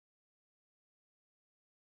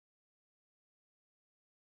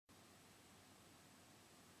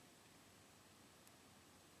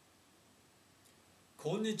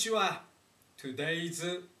こんにちは。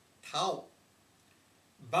Today's Tao.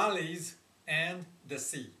 Valleys and the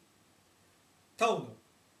sea. タオの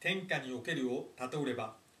天下におけるを例えれ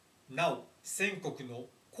ば、なお千国の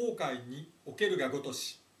航海におけるがごと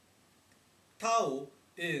し。Tao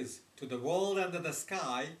is to the world and the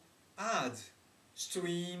sky as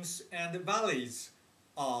streams and valleys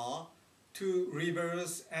are to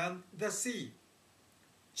rivers and the sea.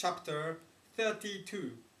 Chapter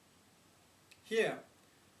 32. Here,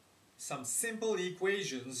 some simple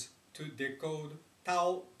equations to decode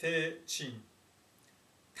Tao Te Ching.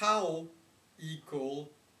 Tao equal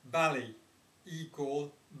valley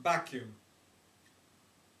equal vacuum.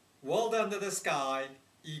 World under the sky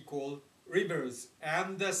equal rivers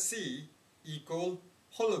and the sea equal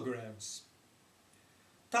holograms.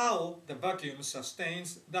 Tao, the vacuum,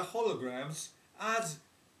 sustains the holograms as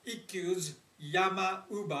Ikkyu's Yama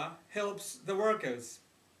Uba helps the workers.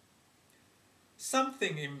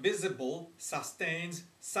 Something invisible sustains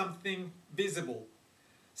something visible.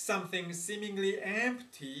 Something seemingly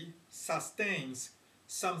empty sustains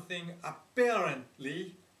something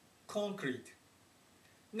apparently concrete.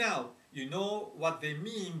 Now, you know what they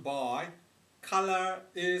mean by color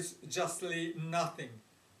is justly nothing.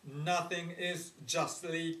 Nothing is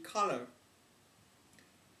justly color.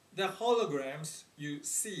 The holograms you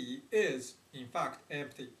see is, in fact,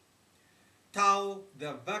 empty. Tao,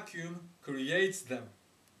 the vacuum, creates them.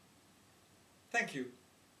 Thank you.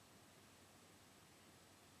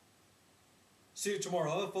 See you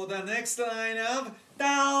tomorrow for the next line of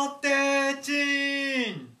Tao Te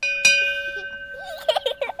Ching.